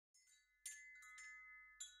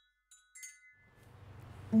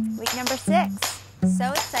Week number 6.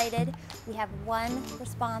 So excited. We have one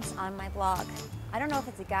response on my blog. I don't know if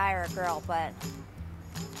it's a guy or a girl, but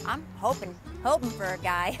I'm hoping for a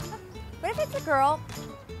guy. But if it's a girl,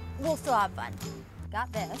 we'll still have fun.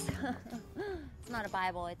 Got this. It's not a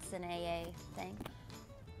Bible, it's an AA thing.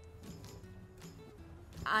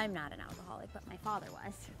 I'm not an alcoholic, but my father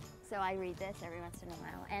was. So I read this every once in a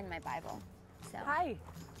while, and my Bible. So. Hi.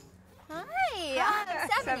 Hi,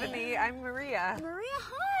 I'm Sevany. I'm Maria. Maria,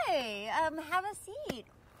 hi. Have a seat.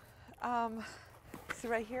 Is it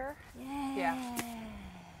right here? Yeah.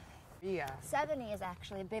 Yeah. Sevany is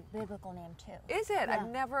actually a biblical name too. Is it? Yeah.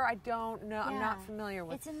 I don't know. I'm not familiar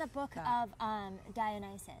with It's in the book that. of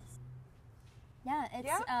Dionysus. Yeah,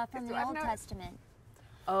 it's from the Old Testament.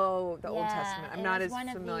 Oh, the Old Testament. I'm not as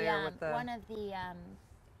familiar with the... One of the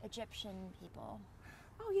Egyptian people.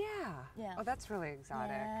 Oh, yeah. Yeah. Oh, that's really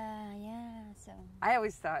exotic. Yeah, so. I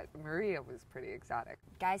always thought Maria was pretty exotic.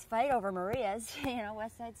 Guys fight over Marias,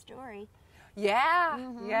 West Side Story. Yeah,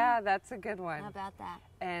 yeah, that's a good one. How about that?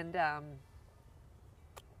 And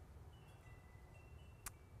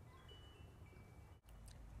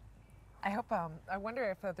I hope, I wonder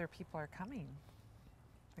if other people are coming.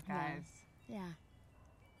 The guys. Yeah.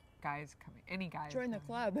 Guys coming. Any guys. Join the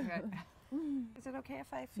club. Is it okay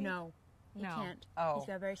if I feed? No, you can't. Oh. He's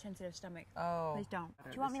got a very sensitive stomach. Oh. Please don't.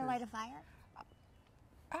 Do you want me to light a fire?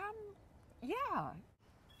 Yeah.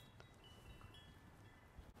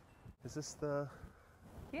 Is this the...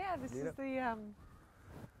 Yeah, this is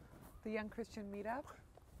the Young Christian Meetup.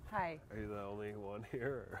 Hi. Are you the only one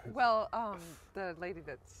here? Or? Well, the lady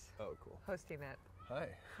that's Cool. hosting it. Hi.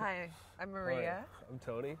 Hi, I'm Maria. Hi, I'm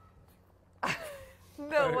Tony.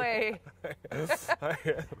 No way. I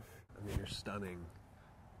mean, you're stunning.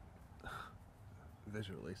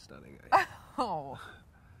 Visually stunning. Oh.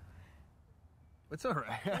 It's all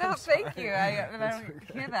right. No, thank you. I don't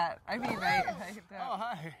hear that. I mean, I don't. Oh,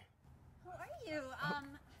 hi. Who are you? I'm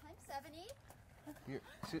Sevany.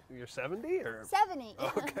 You're 70 or? Sevany.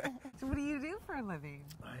 Okay. So what do you do for a living?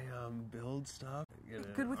 I build stuff.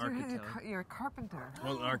 Good with your hands. You're a carpenter.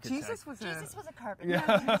 Well, an architect. Jesus was a carpenter.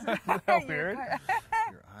 Yeah. How weird.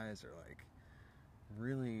 Your eyes are like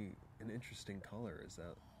really an interesting color. Is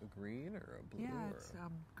that a green or a blue? Yeah, it's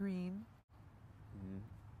green.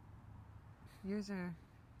 Yours are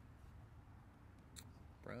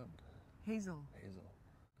brown. hazel. Hazel.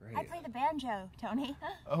 Great. I play the banjo, Tony.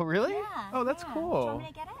 Oh, really? Yeah. Oh, that's yeah. cool. Do you want me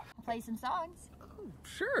to get it? I'll play some songs. Oh,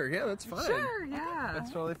 sure. Yeah, that's fine. Sure, yeah. That's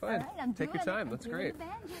totally fine. All right, Take your time. That's great.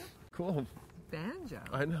 Banjo. Cool. Banjo.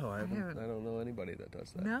 I know. I don't know anybody that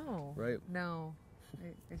does that. No. Right. No.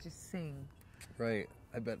 I just sing. Right.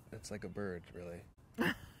 I bet it's like a bird, really.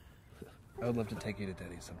 I would love to take you to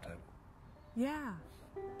Denny's sometime. Yeah.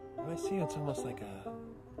 When I see you, it's almost like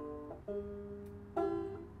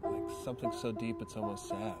something so deep it's almost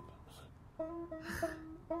sad.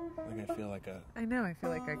 Like I feel like a... I know. I feel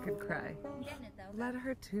like I could cry. I'm getting it though. Let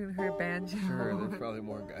her tune her banjo. Sure, there's probably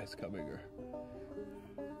more guys coming.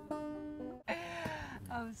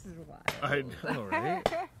 Oh, this is wild. I know,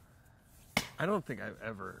 right? I don't think I've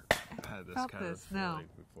ever had this Felt kind of this, no. feeling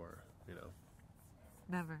before,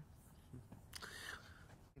 Never.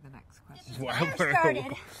 The next question. Wild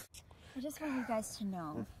Started. I just want you guys to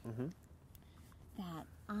know that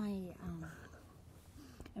I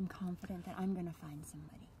am confident that I'm going to find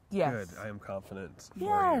somebody. Yes. Good. I am confident for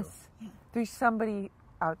Yes. Yeah. There's somebody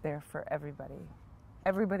out there for everybody.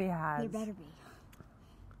 Everybody has. There better be.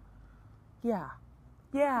 Yeah.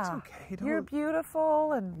 Yeah. It's okay. Don't... You're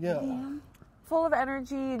beautiful and Yeah. full of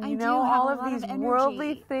energy, and you I know do have all a of lot these energy.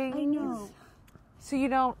 worldly things. I know. So you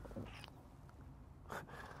don't.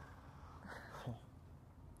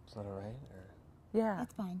 Is that all right? Or... Yeah.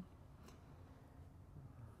 That's fine.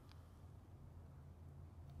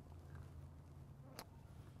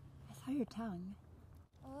 I saw your tongue.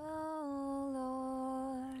 Oh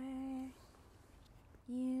Lord,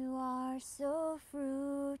 you are so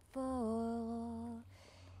fruitful.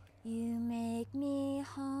 You make me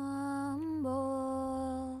humble.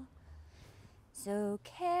 So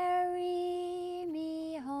carry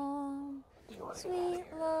me home, sweet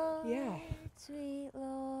Lord. Yeah. Sweet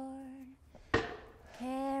Lord,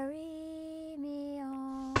 carry